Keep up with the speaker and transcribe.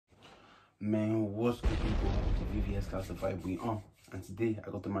Man, what's good people? The VVS classified we on. And today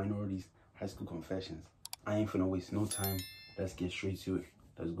I got the minorities high school confessions. I ain't finna waste no time. Let's get straight to it.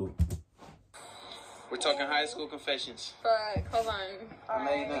 Let's go. We're talking high school confessions. But hold on.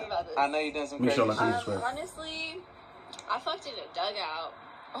 I know you done some Make crazy sure I swear. Honestly, I fucked in a dugout.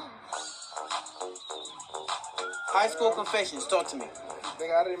 High school confessions, talk to me.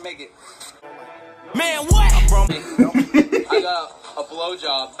 Nigga, I didn't make it. Man, what? I got a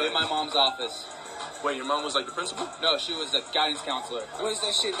blowjob in my mom's office. Wait, your mom was like the principal? No, she was a guidance counselor. What is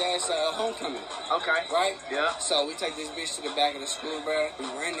that shit that's homecoming? Okay. Right? Yeah. So we take this bitch to the back of the school, bro. We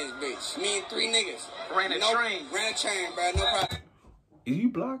ran this bitch. Me and 3 niggas. Ran a train. Ran a train, bro. No problem. Is you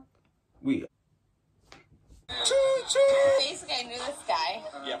blocked? Wait. Basically, I knew this guy.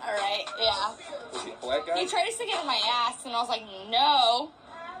 Yeah. All right. Yeah. Was he a black guy? He tried to stick it in my ass, and I was like, no.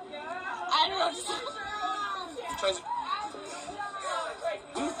 I don't know what to say.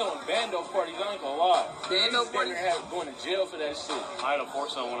 We was throwing bando parties, I ain't gonna lie. Bando parties? Going to jail for that shit. I had a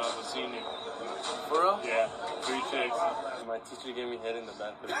foursome when I was a senior. For real? Yeah, 3 chicks. My teacher gave me head in the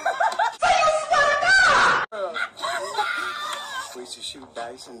bathroom. We used to shoot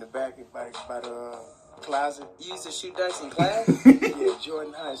dice in the back by the closet. You used to shoot dice in class? Yeah,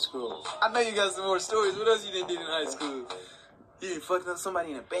 Jordan High School. I know you got some more stories. What else you didn't do in high school? You fucked up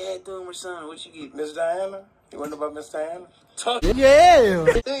somebody in a bathroom or something? What you get? Miss Diana? You wonder about Miss Diana? Talk Yeah!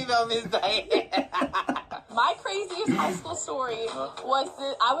 Tell me about Miss Diana. My craziest high school story was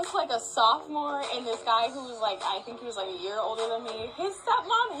that I was like a sophomore, and this guy who was like, I think he was like a year older than me, his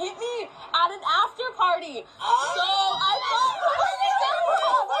stepmom hit me at an after party. So I thought,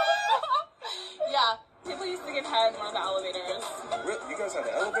 yeah, people used to get head in one of the elevators. Really? You guys had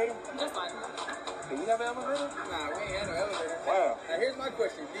an elevator? Just fun. Did we have an elevator? Nah, we ain't had no elevator. Wow. Now here's my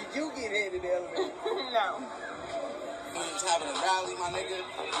question. Did you get hit in the elevator? No. We was having a rally, my nigga.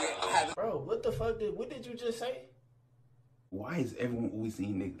 Bro, what the fuck what did you just say? Why is everyone always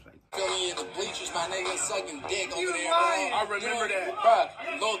seeing niggas like Feel me in the bleachers, my nigga, sucking dick over there, lying. bro. I remember that.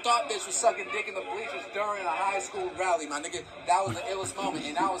 Bruh, Lil Thought bitch was sucking dick in the bleachers during a high school rally, my nigga. That was the illest moment,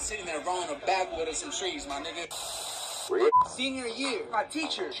 and I was sitting there rolling a backwood of some trees, my nigga. Senior year, my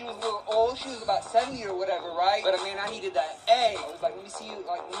teacher, she was a little old, she was about 70 or whatever, right? But I mean, I needed that A. I was like, let me see you,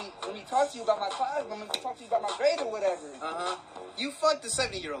 like, let me talk to you about my class, let me talk to you about my grade or whatever. You fucked the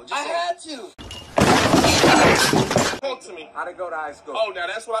 70-year-old. I had to. Talk to me. I didn't go to high school. Oh, now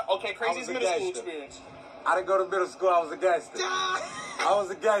that's what okay, craziest I was a middle school gangster. experience. I didn't go to middle school. I was a gangster. I was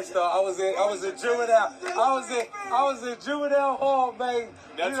a gangster. I was a juvenile. I was in juvenile hall, man.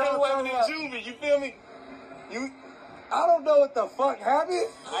 That's you know what I'm happened talking in juvie, you feel me? I don't know what the fuck happened.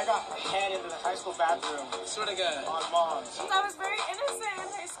 I got head into the high school bathroom. Swear to God. On moms. I was very innocent in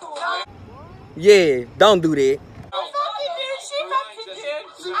high school. Yeah, don't do that.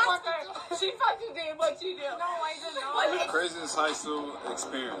 She fucking did what you did. No, I didn't. Craziest high school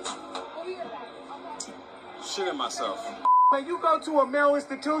experience. Shitting myself. When you go to a male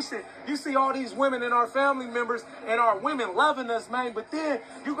institution, you see all these women and our family members and our women loving us, man. But then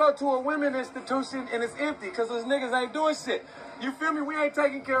you go to a women institution and it's empty because those niggas ain't doing shit. You feel me? We ain't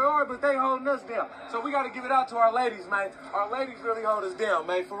taking care of ours, but they holding us down. So we got to give it out to our ladies, man. Our ladies really hold us down,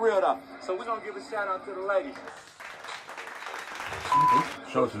 man, for real though. So we're going to give a shout out to the ladies.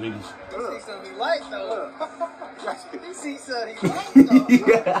 show it to ladies? You see something he like, though. You see something he like, though.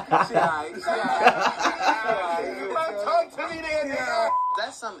 She alright. Talk to me then, nigga.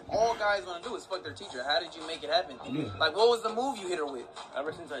 That's something all guys want to do is fuck their teacher. How did you make it happen? Like, what was the move you hit her with?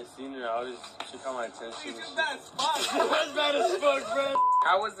 Ever since I seen her, she caught my attention. That's bad as fuck, bro.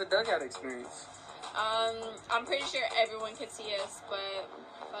 How was the dugout experience? I'm pretty sure everyone could see us, but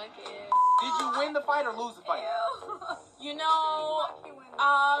fuck it. Did you win the fight or lose the fight? You know,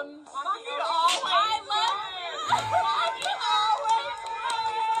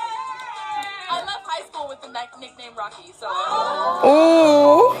 I left high school with the nickname Rocky, so.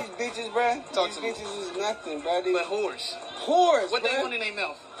 Ooh. These bitches, bro. These bitches is nothing, bro. But whores. Whores, What bro. they want in their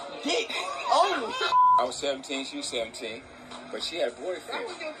mouth? Dick. Oh. I was 17, she was 17, but she had a That boyfriend.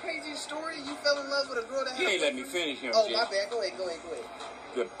 was your craziest story? You fell in love with a girl that had You a ain't let me boyfriend? finish, young Oh, G. my bad. Go ahead.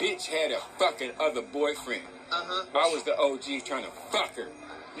 The bitch had a fucking other boyfriend. I was the OG trying to fuck her.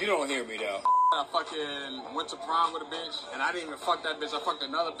 You don't hear me, though. I fucking went to prom with a bitch, and I didn't even fuck that bitch. I fucked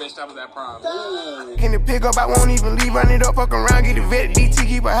another bitch that was at prom. In the pickup, I won't even leave. Run it up, fuck around, get the vet. DT,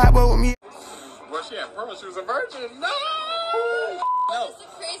 keep a hot boy with me. Well, she had pearls. She was a virgin. No! What's the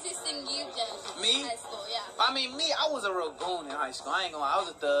craziest thing you've done Me? in high school? Yeah. I I mean, me, I was a real goon in high school. I ain't gonna lie, I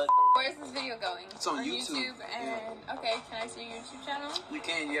was a thug. Where's this video going? It's on YouTube. And okay, can I see your YouTube channel? You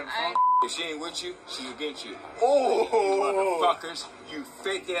can. You have a phone? If she ain't with you, she against you. Oh, motherfuckers. You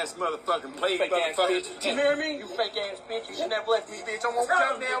fake-ass motherfucking play motherfuckers. You hear me? You fake-ass bitch. You should never left me, bitch. I'm gonna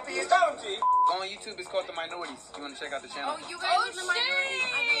come down, bitch. Tell them, Go on YouTube. It's called The Minorities. You want to check out the channel? Oh, you guys are the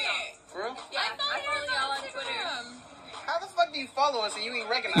minorities. I know y'all. For real? Yeah, I follow y'all on Twitter. How the fuck do you follow us and you ain't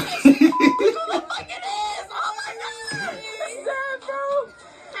recognize us? Look at this! Oh my god! It's sad, bro!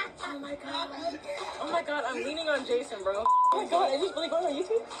 Oh my god. Oh my god, I'm leaning on Jason, bro. Oh my god, are you really going on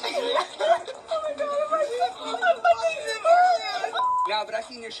YouTube? Oh my god, I'm fucking Nah, but I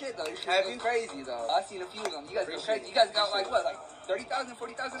seen your shit though. Your shit was crazy though. I seen a few of them. You guys go crazy. You guys got like what, like 30,000,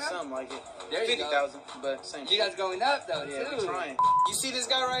 40,000 now? Something like it. There you go. 50,000, but same. You guys going up though, Yeah, too. we're trying. You see this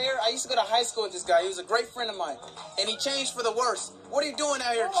guy right here? I used to go to high school with this guy. He was a great friend of mine, and he changed for the worse. What are you doing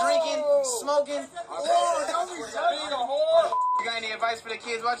out here? Drinking, smoking? You got any advice for the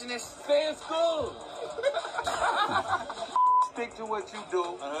kids watching this? Stay in school. Stick to what you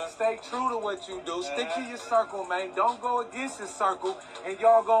do. Stay true to what you do. Stick to your circle, man. Don't go against your circle, and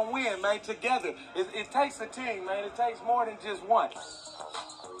y'all gonna win, man, together. It takes a team, man. It takes more than just one.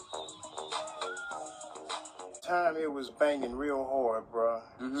 Time it was banging real hard, bro.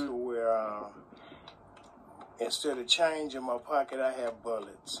 To where instead of change in my pocket, I have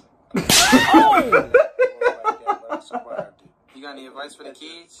bullets. You got any advice for the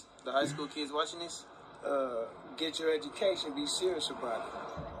kids? The high school kids watching this? Get your education. Be serious about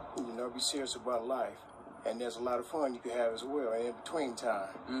it. You know, be serious about life. And there's a lot of fun you can have as well in between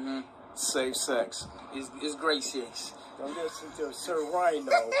time. Safe sex. It's great sex. Don't listen to Sir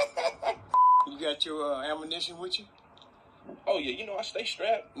Rhino. You got your ammunition with you? Oh, yeah, you know I stay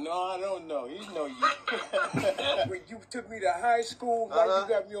strapped. No, I don't know. You know you. When you took me to high school, like you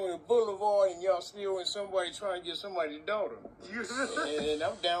got me on the boulevard and y'all still in somebody trying to get somebody's daughter. And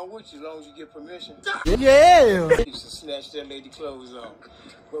I'm down with you as long as you get permission. Yeah. You used to snatch that lady clothes on.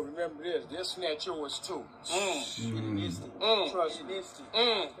 But remember this, they'll snatch yours too. Trust me.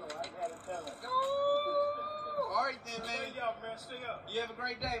 All right then, man. Stay up, man. Stay up. You have a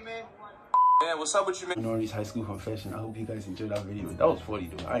great day, man. Man, what's up with you, man? Minorities high school confession. I hope you guys enjoyed that video. That was funny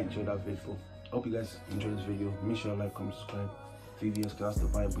though. I enjoyed that video. I hope you guys enjoyed this video. Make sure you like, comment, subscribe. VBS class the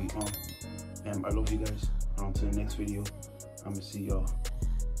vibe we on. And I love you guys. Until the next video, I'm gonna see y'all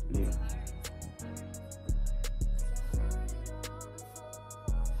later.